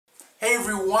Hey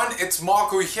everyone, it's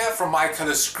Marco here from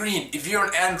mycolorscreen. If you're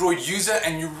an Android user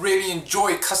and you really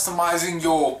enjoy customizing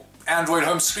your Android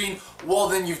home screen, well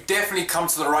then you've definitely come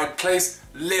to the right place.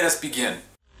 Let us begin.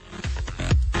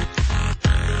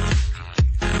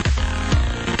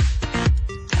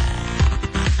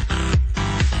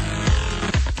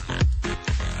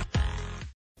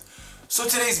 So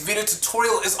today's video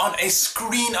tutorial is on a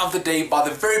screen of the day by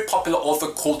the very popular author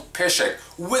called Peszek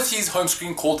with his home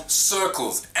screen called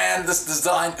Circles, and this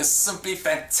design is simply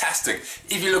fantastic.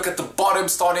 If you look at the bottom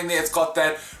starting there, it's got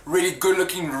that really good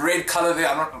looking red color there.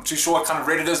 I'm not too sure what kind of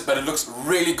red it is, but it looks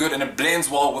really good and it blends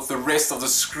well with the rest of the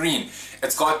screen.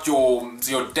 It's got your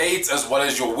dates as well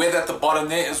as your weather at the bottom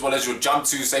there, as well as your jump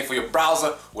to, say, for your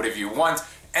browser, whatever you want.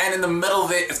 And in the middle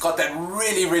there, it's got that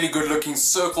really good looking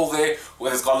circle there,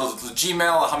 where it's got a little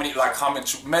Gmail, how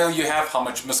much mail you have, how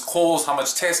much missed calls, how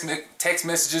much text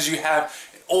messages you have.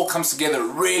 It all comes together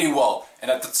really well. And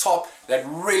at the top, that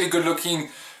really good looking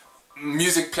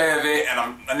music player there, and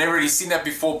I've never really seen that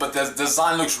before, but the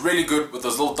design looks really good with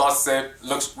those little dots there.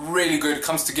 Looks really good. It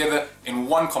comes together in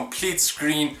one complete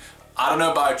screen. I don't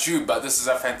know about you, but this is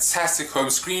a fantastic home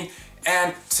screen.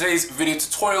 And today's video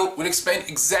tutorial will explain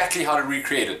exactly how to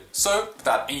recreate it. So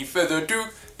without any further ado,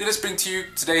 let us bring to you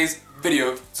today's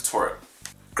video tutorial.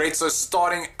 Great, so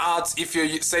starting out, if you're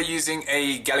say using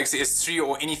a Galaxy S3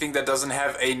 or anything that doesn't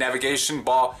have a navigation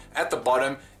bar at the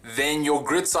bottom, then your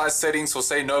grid size settings for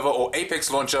say Nova or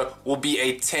Apex Launcher will be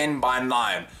a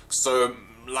 10:9. So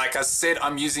like I said,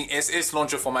 I'm using SS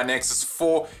Launcher for my Nexus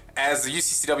 4 as the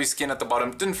UCCW skin at the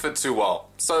bottom didn't fit too well.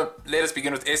 So let us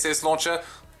begin with SS Launcher,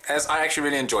 as I actually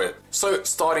really enjoy it. So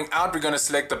starting out, we're going to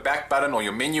select the back button or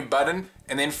your menu button,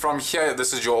 and then from here,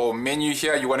 this is your menu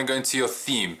here, you want to go into your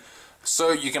theme.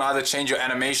 So you can either change your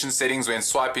animation settings when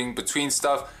swiping between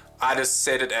stuff. I just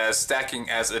set it as stacking,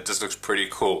 as it just looks pretty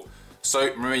cool. So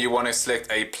remember, you want to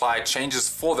select apply changes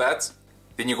for that.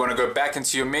 Then you're going to go back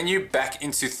into your menu, back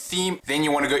into theme, then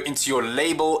you want to go into your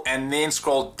label and then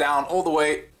scroll down all the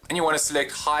way, and you want to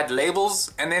select hide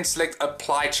labels and then select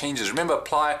apply changes. Remember,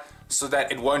 apply so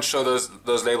that it won't show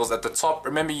those labels at the top.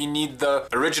 Remember, you need the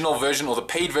original version or the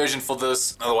paid version for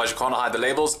this, otherwise you can't hide the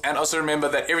labels. And also remember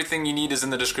that everything you need is in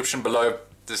the description below,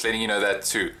 just letting you know that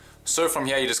too. So from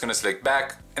here, you're just going to select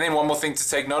back. And then one more thing to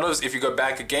take note of is if you go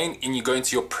back again and you go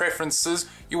into your preferences,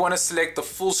 you want to select the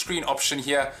full screen option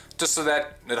here, just so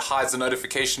that it hides the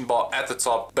notification bar at the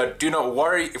top. But do not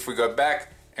worry, if we go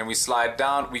back and we slide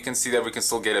down, we can see that we can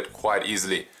still get it quite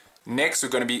easily. Next, we're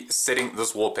going to be setting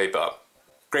this wallpaper up.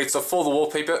 Great, so for the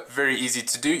wallpaper, very easy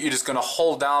to do. You're just going to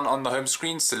hold down on the home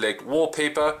screen, select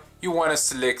wallpaper. You want to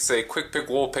select, say, quick pick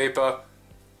wallpaper,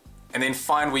 and then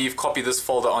find where you've copied this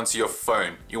folder onto your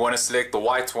phone. You want to select the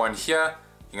white one here.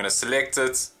 You're going to select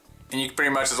it, and you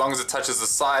pretty much, as long as it touches the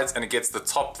sides and it gets the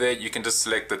top there, you can just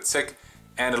select the tick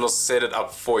and it'll set it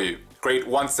up for you. Great,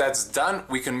 once that's done,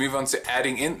 we can move on to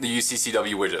adding in the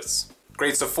UCCW widgets.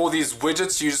 Great, so for these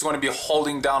widgets, you just want to be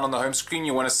holding down on the home screen.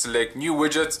 You want to select new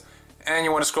widget, and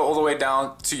you want to scroll all the way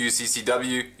down to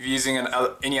UCCW. If you're using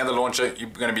any other launcher,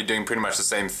 you're going to be doing pretty much the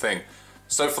same thing.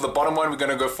 So for the bottom one, we're going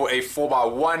to go for a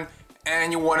 4x1,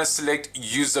 and you want to select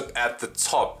UZIP at the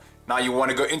top. Now you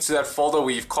want to go into that folder where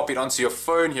you've copied onto your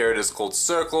phone. Here it is called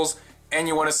Circles, and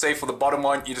you want to say for the bottom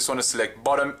one, you just want to select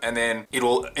bottom, and then it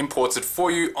will import it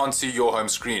for you onto your home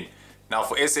screen. Now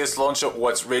for SS Launcher,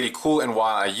 what's really cool and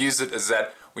why I use it is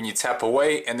that when you tap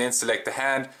away and then select the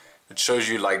hand, it shows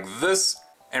you like this.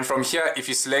 And from here, if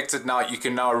you select it now, you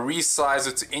can now resize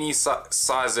it to any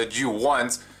size that you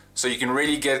want, so you can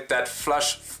really get that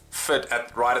flush fit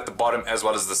right at the bottom as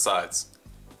well as the sides.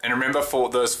 And remember, for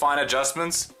those fine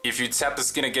adjustments, if you tap the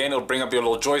skin again, it'll bring up your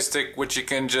little joystick, which you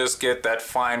can just get that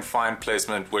fine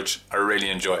placement, which I really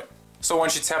enjoy. So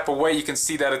once you tap away, you can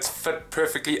see that it's fit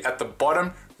perfectly at the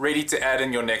bottom, ready to add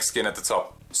in your next skin at the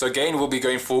top. So again, we'll be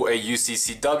going for a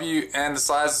UCCW, and the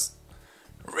size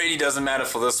really doesn't matter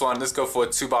for this one. Let's go for a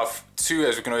 2x2,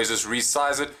 as we can always just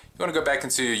resize it. You want to go back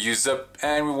into your UZIP,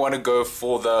 and we want to go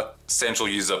for the central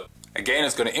UZIP. Again,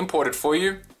 it's going to import it for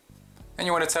you, and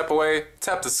you want to tap away,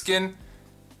 tap the skin,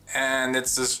 and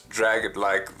let's just drag it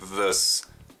like this.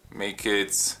 Make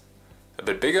it a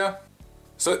bit bigger.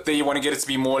 So there you want to get it to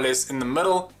be more or less in the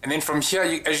middle. And then from here,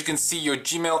 as you can see, your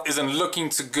Gmail isn't looking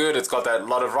too good. It's got that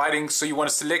lot of writing. So you want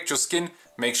to select your skin,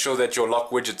 make sure that your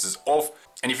lock widgets is off.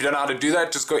 And if you don't know how to do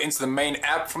that, just go into the main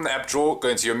app. From the app drawer, go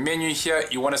into your menu here.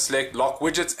 You want to select lock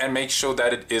widgets and make sure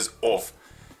that it is off.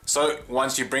 So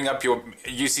once you bring up your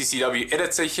UCCW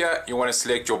editor here, you want to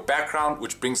select your background,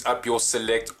 which brings up your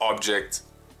select object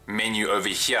menu over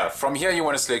here. From here, you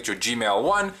want to select your Gmail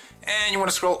one, and you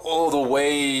want to scroll all the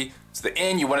way to the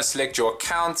end. You want to select your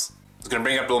account, It's going to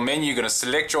bring up a little menu. You're going to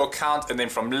select your account, and then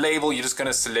from label, you're just going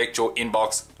to select your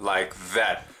inbox like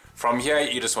that. From here,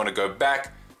 you just want to go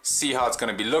back, see how it's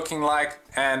going to be looking like,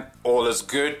 and all is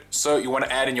good. So you want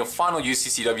to add in your final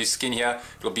UCCW skin here.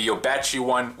 It'll be your battery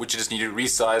one, which you just need to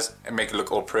resize and make it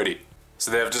look all pretty. So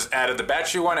they've just added the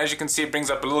battery one. As you can see, it brings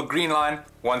up a little green line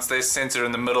once they center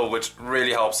in the middle, which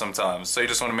really helps sometimes. So you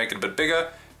just want to make it a bit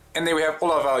bigger. And there we have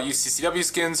all of our UCCW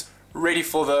skins ready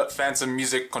for the Phantom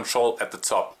Music Control at the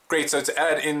top. Great, so to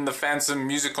add in the Phantom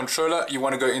Music Controller, you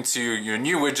want to go into your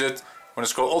new widget, you want to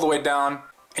scroll all the way down,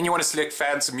 and you want to select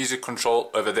Phantom Music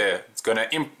Control over there. It's going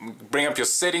to bring up your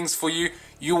settings for you.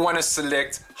 You want to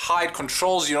select hide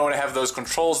controls. You don't want to have those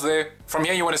controls there. From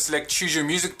here, you want to select choose your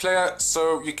music player.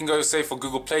 So you can go say for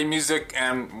Google Play Music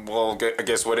and, well, I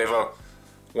guess whatever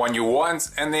one you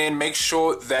want, and then make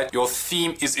sure that your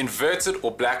theme is inverted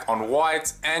or black on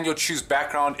white, and your choose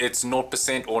background, it's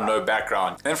 0% or no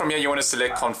background. Then from here you want to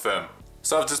select confirm.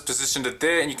 So I've just positioned it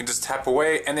there, and you can just tap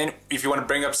away, and then if you want to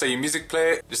bring up, say, your music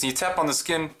player, just need to tap on the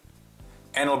skin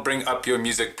and it'll bring up your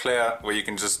music player where you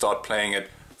can just start playing it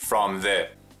from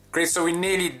there. Great, so we're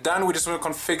nearly done. We just want to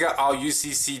configure our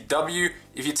UCCW.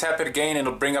 If you tap it again,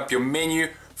 it'll bring up your menu.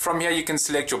 From here you can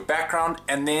select your background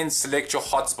and then select your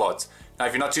hotspots. Now,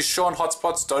 if you're not too sure on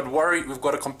hotspots, don't worry. We've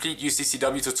got a complete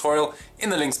UCCW tutorial in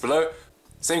the links below.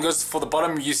 Same goes for the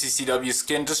bottom UCCW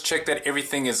skin. Just check that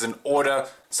everything is in order,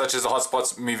 such as the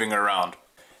hotspots moving around.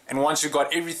 And once you've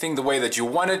got everything the way that you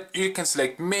want it, you can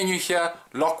select menu here,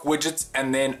 lock widgets,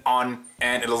 and then on,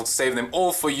 and it'll save them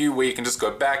all for you, where you can just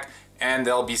go back and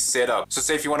they'll be set up. So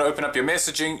say if you want to open up your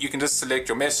messaging, you can just select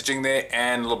your messaging there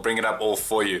and it'll bring it up all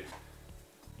for you.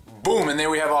 Boom, and there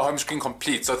we have our home screen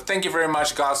complete. So thank you very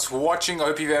much, guys, for watching. I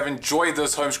hope you have enjoyed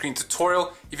this home screen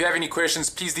tutorial. If you have any questions,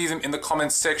 please leave them in the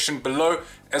comments section below,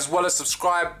 as well as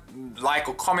subscribe, like,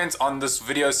 or comment on this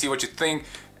video, see what you think,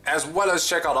 as well as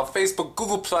check out our Facebook,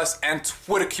 Google+, and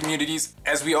Twitter communities,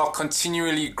 as we are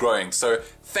continually growing. So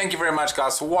thank you very much,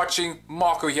 guys, for watching.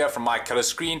 Marco here from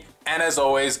mycolorscreen, and as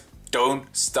always,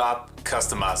 don't stop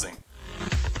customizing.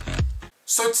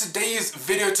 So today's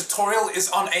video tutorial is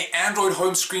on an Android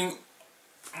home screen.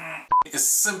 It's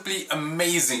simply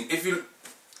amazing.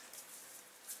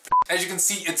 As you can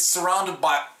see, it's surrounded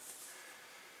by...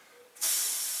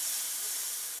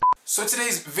 So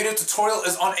today's video tutorial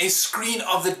is on a screen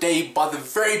of the day by the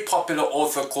very popular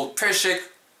author called Peszek.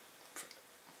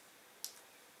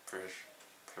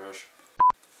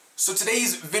 So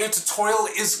today's video tutorial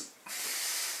is